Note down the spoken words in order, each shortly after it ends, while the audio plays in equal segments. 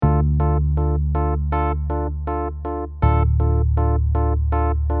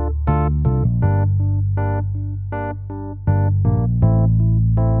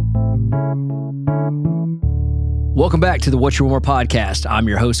Welcome back to the What You Want More podcast. I'm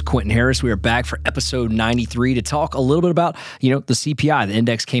your host, Quentin Harris. We are back for episode 93 to talk a little bit about, the CPI. The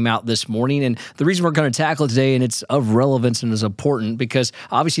index came out this morning, and the reason we're going to tackle it today, and it's of relevance and is important because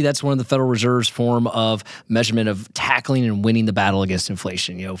obviously that's one of the Federal Reserve's form of measurement of tackling and winning the battle against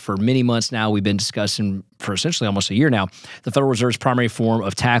inflation. For many months now, we've been discussing for essentially almost a year now, the Federal Reserve's primary form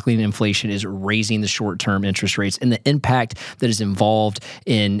of tackling inflation is raising the short-term interest rates and the impact that is involved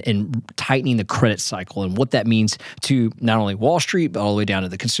in tightening the credit cycle and what that means to not only Wall Street, but all the way down to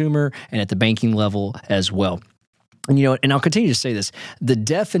the consumer and at the banking level as well. And I'll continue to say this, the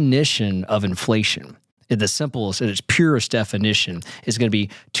definition of inflation, the simplest, at its purest definition, is going to be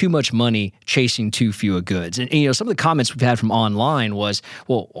too much money chasing too few goods. And some of the comments we've had from online was,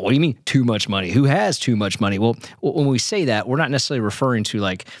 well, what do you mean too much money? Who has too much money? Well, when we say that, we're not necessarily referring to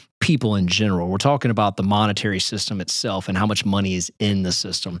like people in general. We're talking about the monetary system itself and how much money is in the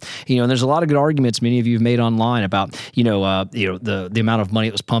system. And there's a lot of good arguments many of you have made online about, the amount of money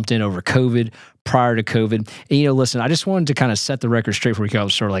that was pumped in over COVID, prior to COVID. And, listen, I just wanted to kind of set the record straight for you.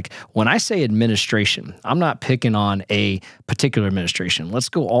 Sort of like when I say administration, I'm not picking on a particular administration. Let's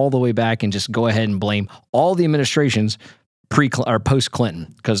go all the way back and just go ahead and blame all the administrations or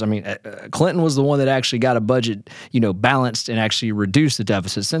post-Clinton, because Clinton was the one that actually got a budget, balanced and actually reduced the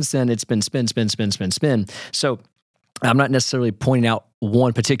deficit. Since then, it's been spin. So I'm not necessarily pointing out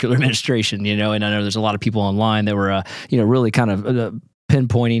one particular administration, and I know there's a lot of people online that were, really kind of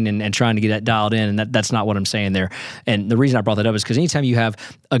pinpointing and trying to get that dialed in, and that's not what I'm saying there. And the reason I brought that up is because anytime you have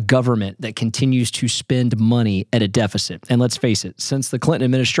a government that continues to spend money at a deficit, and let's face it, since the Clinton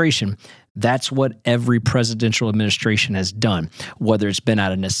administration, that's what every presidential administration has done, whether it's been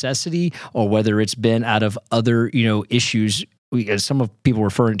out of necessity or whether it's been out of other, issues. Some of people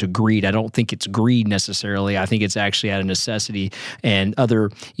referring to greed. I don't think it's greed necessarily. I think it's actually out of necessity, and other,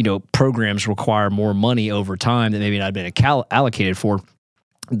 programs require more money over time that maybe not been allocated for.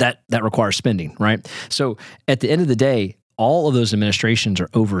 That requires spending, right? So at the end of the day, all of those administrations are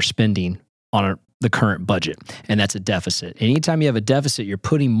overspending on the current budget, and that's a deficit. Anytime you have a deficit, you're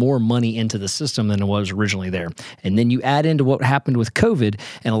putting more money into the system than it was originally there. And then you add into what happened with COVID,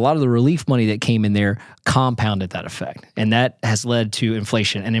 and a lot of the relief money that came in there compounded that effect. And that has led to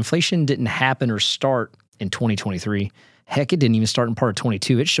inflation. And inflation didn't happen or start in 2023. Heck, it didn't even start in part of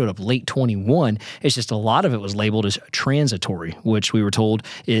 22. It showed up late 21. It's just a lot of it was labeled as transitory, which we were told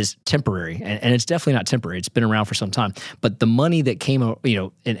is temporary. And it's definitely not temporary. It's been around for some time. But the money that came,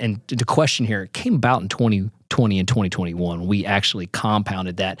 and the question here, it came about in 2020 and 2021. We actually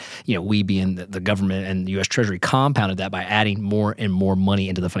compounded that, we being the government and the U.S. Treasury compounded that by adding more and more money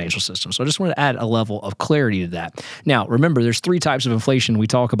into the financial system. So I just wanted to add a level of clarity to that. Now, remember, there's three types of inflation we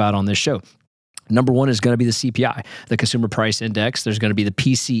talk about on this show. Number one is going to be the CPI, the Consumer Price Index. There's going to be the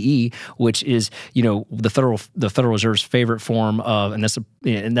PCE, which is, the Federal Reserve's favorite form of, and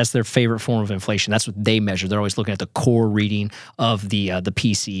that's their favorite form of inflation. That's what they measure. They're always looking at the core reading of the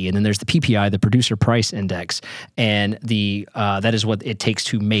PCE, and then there's the PPI, the Producer Price Index, and that is what it takes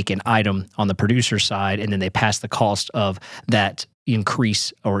to make an item on the producer side, and then they pass the cost of that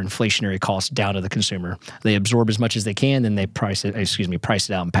increase or inflationary costs down to the consumer. They absorb as much as they can, then they price it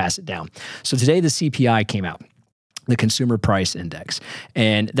out and pass it down. So today the CPI came out, the Consumer Price Index,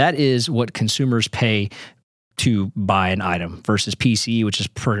 and that is what consumers pay to buy an item versus PCE, which is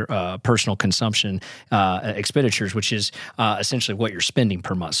personal consumption expenditures, which is essentially what you're spending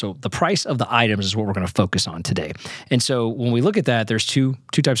per month. So the price of the items is what we're going to focus on today. And so when we look at that, there's two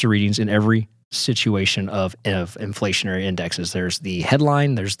types of readings in every situation of inflationary indexes. There's the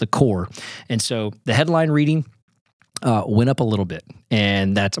headline, there's the core. And so the headline reading went up a little bit,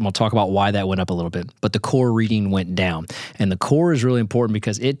 and I'm going to talk about why that went up a little bit, but the core reading went down. And the core is really important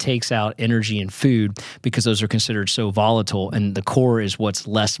because it takes out energy and food because those are considered so volatile, and the core is what's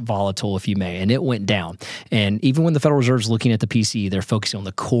less volatile, if you may, and it went down. And even when the Federal Reserve is looking at the PCE, they're focusing on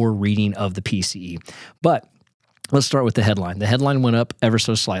the core reading of the PCE. But let's start with the headline. The headline went up ever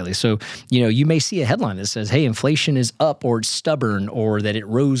so slightly. So, you may see a headline that says, hey, inflation is up, or it's stubborn, or that it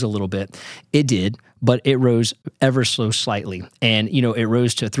rose a little bit. It did, but it rose ever so slightly. And, it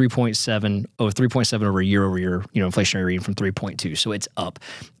rose to 3.7 over year, inflationary reading from 3.2. So it's up,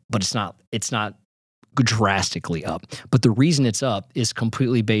 but it's not drastically up. But the reason it's up is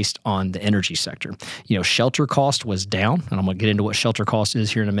completely based on the energy sector. Shelter cost was down, and I'm going to get into what shelter cost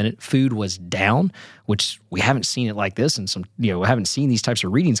is here in a minute. Food was down, which we haven't seen it like this, and we haven't seen these types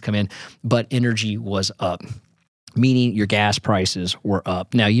of readings come in, but energy was up. meaning your gas prices were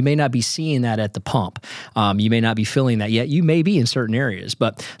up. Now, you may not be seeing that at the pump. You may not be feeling that yet. You may be in certain areas.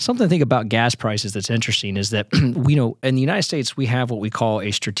 But something to think about gas prices that's interesting is that, we know in the United States, we have what we call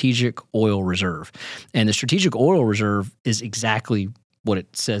a strategic oil reserve. And the strategic oil reserve is exactly what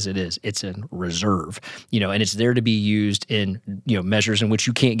it says it is. It's a reserve, and it's there to be used in, measures in which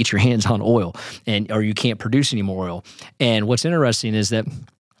you can't get your hands on oil or you can't produce any more oil. And what's interesting is that,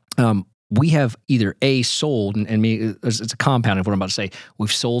 we have either sold, and it's a compound of what I'm about to say.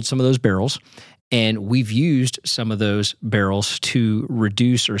 We've sold some of those barrels, and we've used some of those barrels to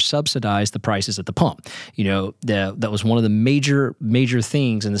reduce or subsidize the prices at the pump. That was one of the major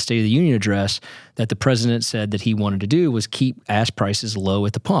things in the State of the Union address that the president said that he wanted to do was keep gas prices low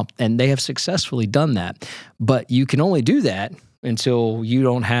at the pump, and they have successfully done that. But you can only do that until you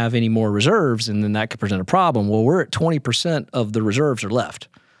don't have any more reserves, and then that could present a problem. Well, we're at 20% of the reserves are left.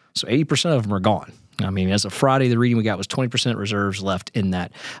 So 80% of them are gone. I mean, as of Friday, the reading we got was 20% reserves left in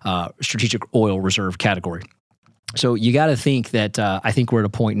that strategic oil reserve category. So you got to think that I think we're at a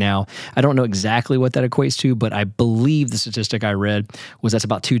point now. I don't know exactly what that equates to, but I believe the statistic I read was that's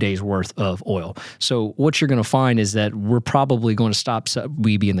about 2 days worth of oil. So what you're going to find is that we're probably going to stop,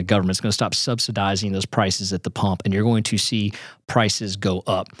 we being the government's going to stop subsidizing those prices at the pump, and you're going to see prices go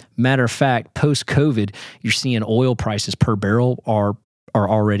up. Matter of fact, post-COVID, you're seeing oil prices per barrel are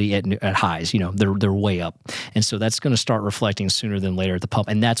already at highs. They're way up. And so that's going to start reflecting sooner than later at the pump.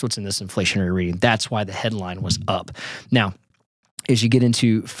 And that's what's in this inflationary reading. That's why the headline was up. Now, as you get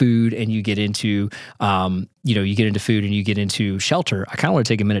into food and you get into, food and you get into shelter, I kind of want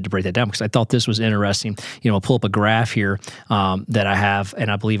to take a minute to break that down because I thought this was interesting. I'll pull up a graph here that I have,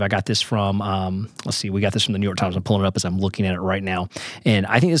 and I believe I got this from, we got this from the New York Times. I'm pulling it up as I'm looking at it right now. And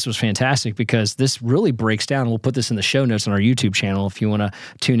I think this was fantastic because this really breaks down, and we'll put this in the show notes on our YouTube channel. If you want to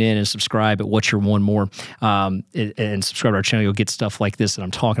tune in and subscribe at What's Your One More and subscribe to our channel, you'll get stuff like this that I'm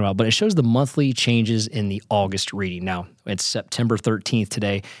talking about. But it shows the monthly changes in the August reading. Now, it's September 13th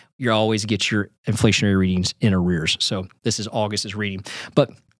today. You always get your inflationary readings in arrears. So this is August's reading. But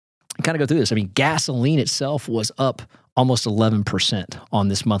kind of go through this. I mean, gasoline itself was up almost 11% on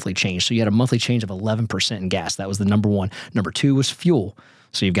this monthly change. So you had a monthly change of 11% in gas. That was the number one. Number two was fuel.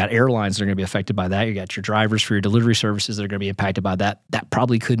 So you've got airlines that are going to be affected by that. You got your drivers for your delivery services that are going to be impacted by that. That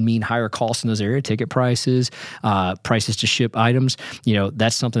probably could mean higher costs in those areas, ticket prices, prices to ship items.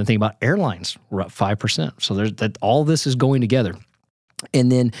 That's something to think about. Airlines were up 5%. So all this is going together.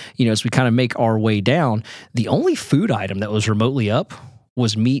 And then, as we kind of make our way down, the only food item that was remotely up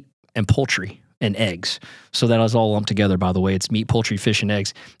was meat and poultry and eggs. So that was all lumped together, by the way. It's meat, poultry, fish, and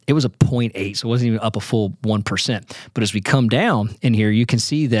eggs. It was a 0.8, so it wasn't even up a full 1%. But as we come down in here, you can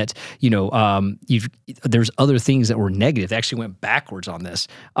see that, there's other things that were negative. They actually went backwards on this.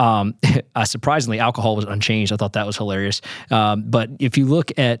 Surprisingly, alcohol was unchanged. I thought that was hilarious. But if you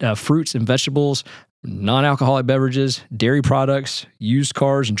look at fruits and vegetables, non-alcoholic beverages, dairy products, used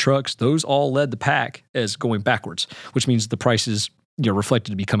cars and trucks, those all led the pack as going backwards, which means the prices reflected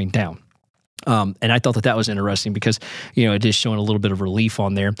to be coming down. And I thought that was interesting because, it is showing a little bit of relief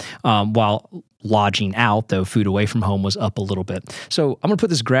on there, while lodging out, though, food away from home was up a little bit. So I'm going to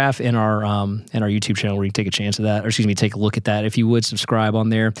put this graph in our YouTube channel where you can take a look at that. If you would subscribe on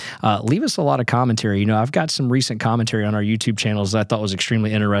there, leave us a lot of commentary. I've got some recent commentary on our YouTube channels that I thought was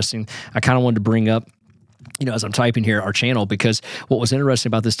extremely interesting. I kind of wanted to bring up, as I'm typing here, our channel, because what was interesting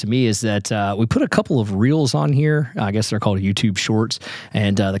about this to me is that we put a couple of reels on here. I guess they're called YouTube Shorts.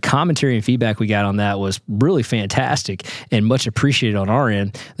 And the commentary and feedback we got on that was really fantastic and much appreciated on our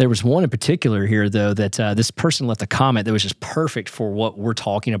end. There was one in particular here, though, that this person left a comment that was just perfect for what we're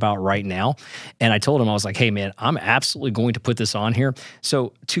talking about right now. And I told him, I was like, hey, man, I'm absolutely going to put this on here.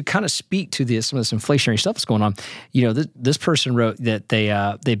 So to kind of speak to some of this inflationary stuff that's going on, this person wrote that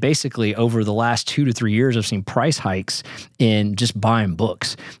they basically, over the last 2 to 3 years, have seen price hikes in just buying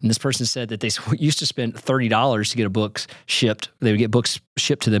books. And this person said that they used to spend $30 to get a book shipped. They would get books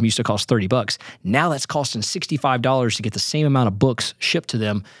shipped to them, used to cost $30. Now that's costing $65 to get the same amount of books shipped to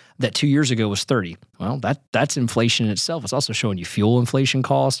them that 2 years ago was $30. Well, that's inflation in itself. It's also showing you fuel inflation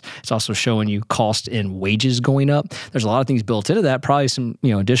costs. It's also showing you cost in wages going up. There's a lot of things built into that, probably some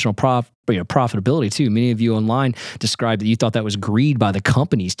additional profitability too. Many of you online described that you thought that was greed by the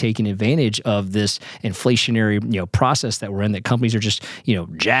companies taking advantage of this inflationary process that we're in, that companies are just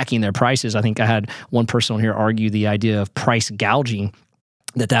jacking their prices. I think I had one person on here argue the idea of price gouging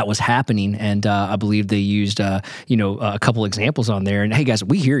that was happening. And I believe they used, a couple examples on there. And hey, guys,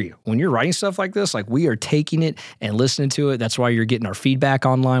 we hear you. When you're writing stuff like this, like we are taking it and listening to it. That's why you're getting our feedback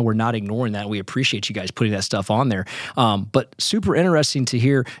online. We're not ignoring that. We appreciate you guys putting that stuff on there. But super interesting to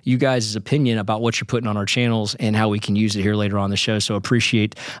hear you guys' opinion about what you're putting on our channels and how we can use it here later on the show. So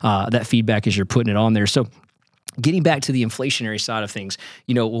appreciate that feedback as you're putting it on there. So getting back to the inflationary side of things,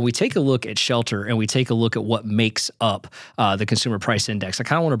 when we take a look at shelter and we take a look at what makes up the consumer price index, I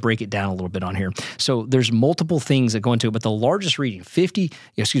kind of want to break it down a little bit on here. So there's multiple things that go into it, but the largest reading,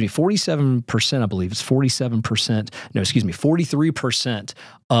 47%, I believe it's 43%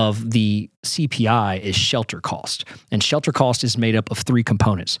 of the CPI is shelter cost. And shelter cost is made up of three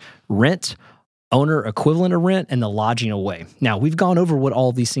components: rent, owner equivalent of rent, and the lodging away. Now, we've gone over what all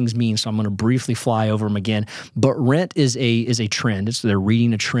of these things mean, so I'm going to briefly fly over them again. But rent is a trend. They're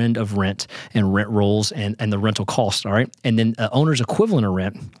reading a trend of rent and rent rolls and the rental cost, all right? And then owner's equivalent of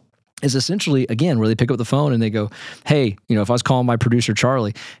rent is essentially, again, where they pick up the phone and they go, hey, if I was calling my producer,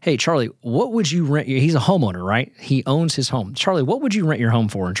 Charlie, hey, Charlie, what would you rent? He's a homeowner, right? He owns his home. Charlie, what would you rent your home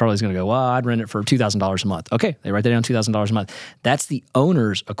for? And Charlie's going to go, well, I'd rent it for $2,000 a month. Okay, they write that down, $2,000 a month. That's the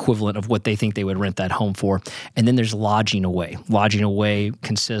owner's equivalent of what they think they would rent that home for. And then there's lodging away. Lodging away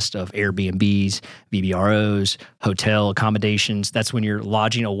consists of Airbnbs, VBROs, hotel accommodations. That's when you're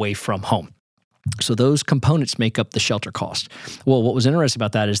lodging away from home. So those components make up the shelter cost. Well, what was interesting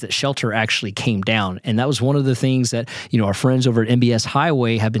about that is that shelter actually came down. And that was one of the things that, our friends over at MBS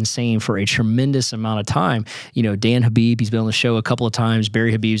Highway have been saying for a tremendous amount of time. Dan Habib, he's been on the show a couple of times.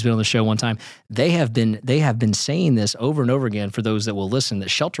 Barry Habib's been on the show one time. They have been saying this over and over again for those that will listen, that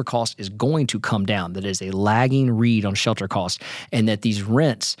shelter cost is going to come down. That is a lagging read on shelter cost, and that these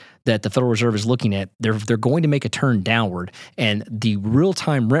rents that the Federal Reserve is looking at, they're going to make a turn downward, and the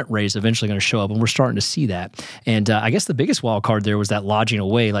real-time rent rate is eventually going to show up, and we're starting to see that. And I guess the biggest wild card there was that lodging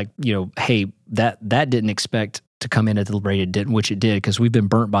away. Like, hey, that didn't expect to come in at the rate it did, which it did, because we've been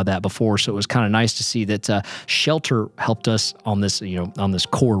burnt by that before. So it was kind of nice to see that shelter helped us on this, on this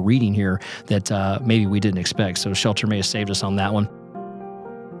core reading here that maybe we didn't expect. So shelter may have saved us on that one.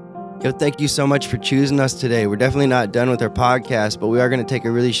 Yo, thank you so much for choosing us today. We're definitely not done with our podcast, but we are going to take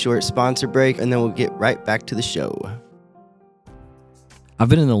a really short sponsor break, and then we'll get right back to the show. I've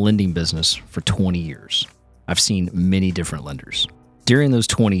been in the lending business for 20 years. I've seen many different lenders. During those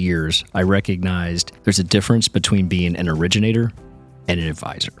 20 years, I recognized there's a difference between being an originator and an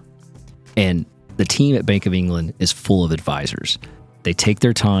advisor. And the team at Bank of England is full of advisors. They take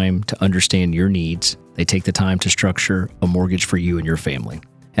their time to understand your needs. They take the time to structure a mortgage for you and your family.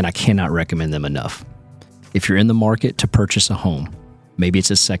 And I cannot recommend them enough. If you're in the market to purchase a home, maybe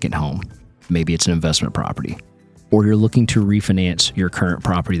it's a second home, maybe it's an investment property, or you're looking to refinance your current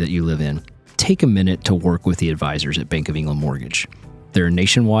property that you live in, take a minute to work with the advisors at Bank of England Mortgage. They're a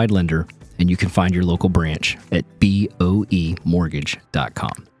nationwide lender, and you can find your local branch at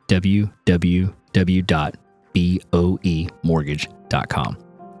boemortgage.com. www.boemortgage.com.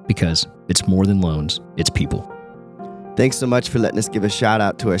 Because it's more than loans, it's people. Thanks so much for letting us give a shout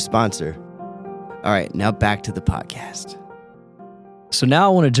out to our sponsor. All right, now back to the podcast. So now I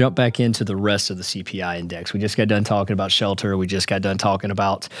want to jump back into the rest of the CPI index. We just got done talking about shelter. We just got done talking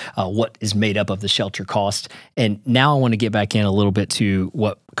about what is made up of the shelter cost. And now I want to get back in a little bit to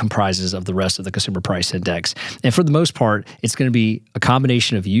what comprises of the rest of the consumer price index. And for the most part, it's going to be a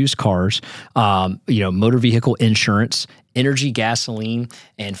combination of used cars, motor vehicle insurance, energy, gasoline,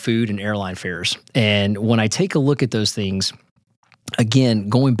 and food and airline fares. And when I take a look at those things, again,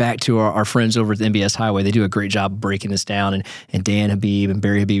 going back to our friends over at the MBS Highway, they do a great job breaking this down, and Dan Habib and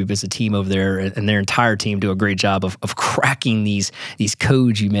Barry Habib as a team over there, and their entire team do a great job of cracking these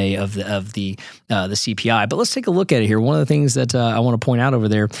codes you may of the CPI. But let's take a look at it here. One of the things that I want to point out over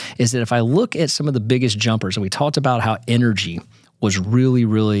there is that if I look at some of the biggest jumpers, and we talked about how energy was really,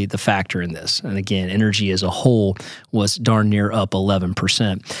 really the factor in this. And again, energy as a whole was darn near up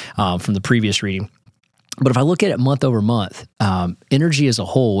 11% from the previous reading. But if I look at it month over month, energy as a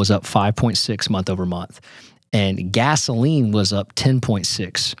whole was up 5.6 month over month, and gasoline was up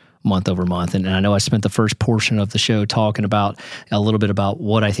 10.6 month over month. And I know I spent the first portion of the show talking about a little bit about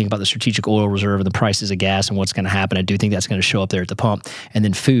what I think about the strategic oil reserve and the prices of gas and what's going to happen. I do think that's going to show up there at the pump. And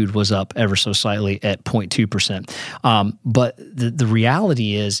then food was up ever so slightly at 0.2%. But the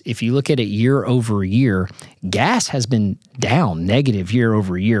reality is, if you look at it year over year, gas has been down, negative year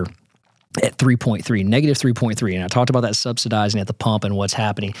over year. at 3.3, negative 3.3. And I talked about that subsidizing at the pump and what's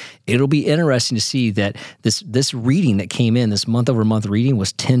happening. It'll be interesting to see that this reading that came in, this month-over-month reading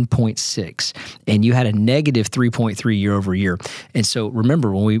was 10.6, and you had a negative 3.3 year over year. And so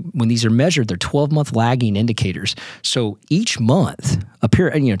remember, when these are measured, they're 12-month lagging indicators. So each month,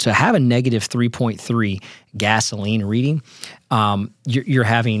 to have a negative 3.3 gasoline reading, you're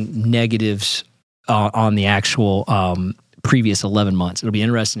having negatives on the actual previous 11 months. It'll be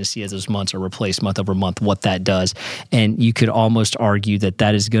interesting to see as those months are replaced month over month what that does. And you could almost argue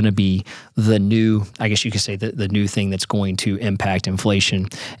that is going to be the new, I guess you could say the new thing that's going to impact inflation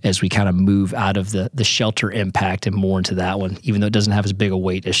as we kind of move out of the shelter impact and more into that one, even though it doesn't have as big a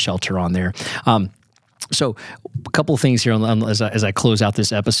weight as shelter on there. So a couple of things here as I close out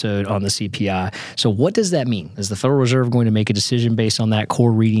this episode on the CPI. So what does that mean? Is the Federal Reserve going to make a decision based on that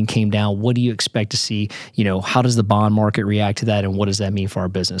core reading came down? What do you expect to see? How does the bond market react to that, and what does that mean for our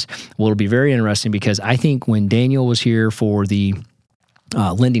business? Well, it'll be very interesting because I think when Daniel was here for the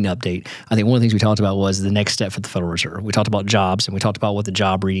lending update, I think one of the things we talked about was the next step for the Federal Reserve. We talked about jobs, and we talked about what the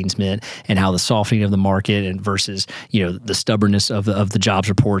job readings meant and how the softening of the market and versus, the stubbornness of the jobs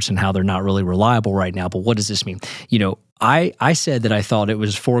reports and how they're not really reliable right now. But what does this mean? I said that I thought it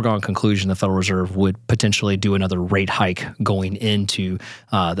was a foregone conclusion the Federal Reserve would potentially do another rate hike going into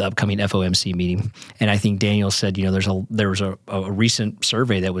the upcoming FOMC meeting. And I think Daniel said, there was a recent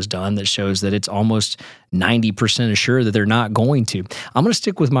survey that was done that shows that it's almost 90% assured that they're not going to. I'm going to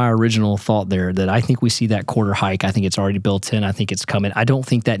stick with my original thought there that I think we see that quarter hike. I think it's already built in. I think it's coming. I don't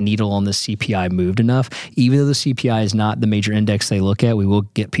think that needle on the CPI moved enough. Even though the CPI is not the major index they look at, we will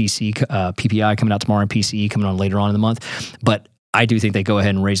get PPI coming out tomorrow and PCE coming on later on in the month. But I do think they go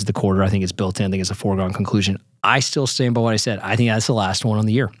ahead and raise the quarter. I think it's built in. I think it's a foregone conclusion. I still stand by what I said. I think that's the last one on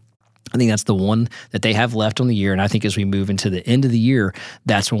the year. I think that's the one that they have left on the year. And I think as we move into the end of the year,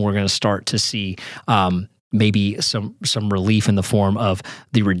 that's when we're going to start to see maybe some relief in the form of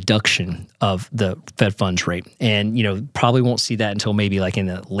the reduction of the Fed funds rate. And, probably won't see that until maybe like in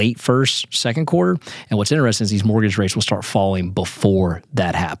the late second quarter. And what's interesting is these mortgage rates will start falling before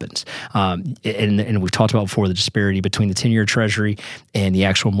that happens. And we've talked about before the disparity between the 10-year Treasury and the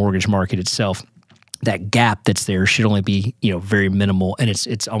actual mortgage market itself. That gap that's there should only be, very minimal, and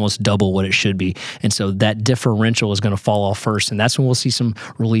it's almost double what it should be. And so that differential is going to fall off first, and that's when we'll see some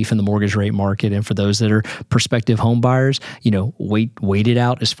relief in the mortgage rate market. And for those that are prospective home buyers, wait it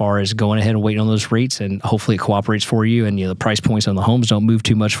out as far as going ahead and waiting on those rates, and hopefully it cooperates for you. And the price points on the homes don't move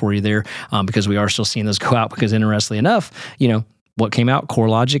too much for you there, because we are still seeing those go out. Because interestingly enough, what came out, core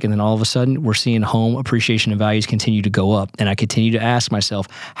logic, and then all of a sudden we're seeing home appreciation and values continue to go up. And I continue to ask myself,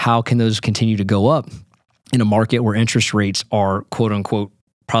 how can those continue to go up in a market where interest rates are, quote unquote,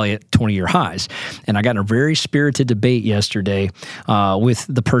 probably at 20-year highs? And I got in a very spirited debate yesterday with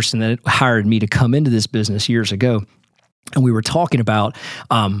the person that hired me to come into this business years ago. And we were talking about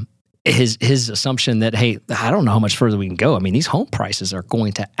his assumption that, hey, I don't know how much further we can go. I mean, these home prices are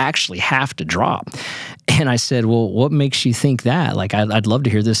going to actually have to drop. And I said, well, what makes you think that? Like, I'd love to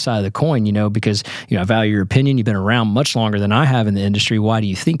hear this side of the coin, because, I value your opinion. You've been around much longer than I have in the industry. Why do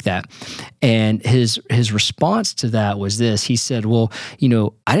you think that? And his response to that was this. He said, well,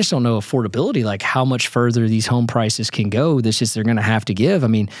 I just don't know affordability, like how much further these home prices can go. This is, they're going to have to give. I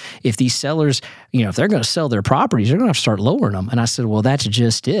mean, if these sellers, if they're going to sell their properties, they're going to have to start lowering them. And I said, well, that's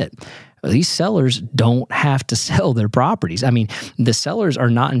just it. These sellers don't have to sell their properties. I mean, the sellers are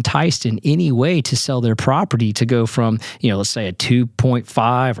not enticed in any way to sell their property to go from, let's say a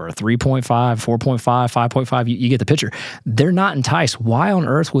 2.5 or a 3.5, 4.5, 5.5. You get the picture. They're not enticed. Why on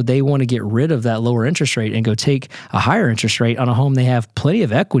earth would they want to get rid of that lower interest rate and go take a higher interest rate on a home they have plenty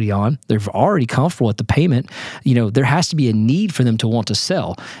of equity on? They're already comfortable with the payment. There has to be a need for them to want to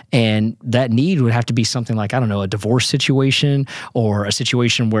sell. And that need would have to be something like, I don't know, a divorce situation or a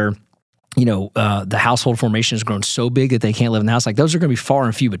situation where the household formation has grown so big that they can't live in the house. Like, those are going to be far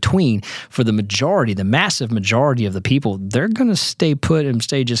and few between. For the majority, the massive majority of the people, they're going to stay put and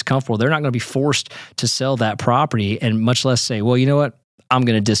stay just comfortable. They're not going to be forced to sell that property, and much less say, well, you know what? I'm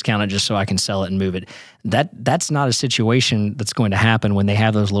going to discount it just so I can sell it and move it. That's not a situation that's going to happen when they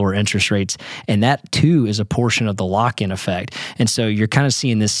have those lower interest rates. And that too is a portion of the lock-in effect. And so you're kind of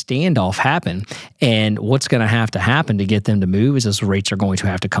seeing this standoff happen. And what's going to happen to get them to move is those rates are going to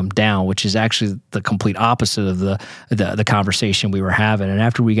have to come down, which is actually the complete opposite of the conversation we were having. And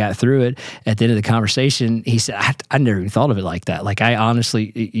after we got through it, at the end of the conversation, he said, I never even thought of it like that. Like, I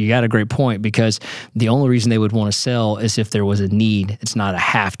honestly, you got a great point, because the only reason they would want to sell is if there was a need. It's not a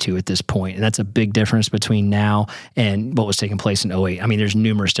have to at this point. And that's a big difference between now and what was taking place in '08. I mean, there's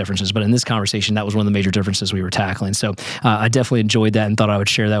numerous differences, but in this conversation, that was one of the major differences we were tackling. So I definitely enjoyed that and thought I would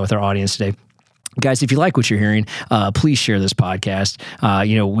share that with our audience today. Guys, if you like what you're hearing, please share this podcast.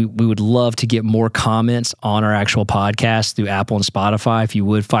 We would love to get more comments on our actual podcast through Apple and Spotify. If you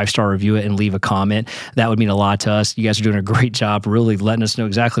would 5-star review it and leave a comment, that would mean a lot to us. You guys are doing a great job really letting us know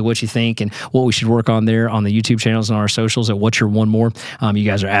exactly what you think and what we should work on there on the YouTube channels and on our socials at What's Your One More. You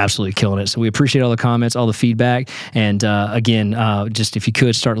guys are absolutely killing it. So we appreciate all the comments, all the feedback. And again, just if you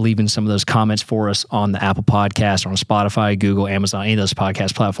could start leaving some of those comments for us on the Apple Podcast, or on Spotify, Google, Amazon, any of those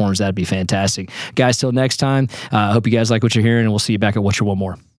podcast platforms, that'd be fantastic. Guys, till next time, I hope you guys like what you're hearing, and we'll see you back at What's Your One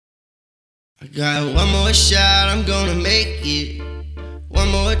More. I got one more shot, I'm gonna make it. One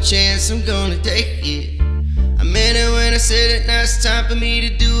more chance, I'm gonna take it. I meant it when I said it, now it's time for me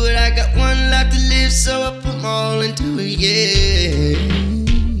to do it. I got one life to live, so I put my all into it, yeah.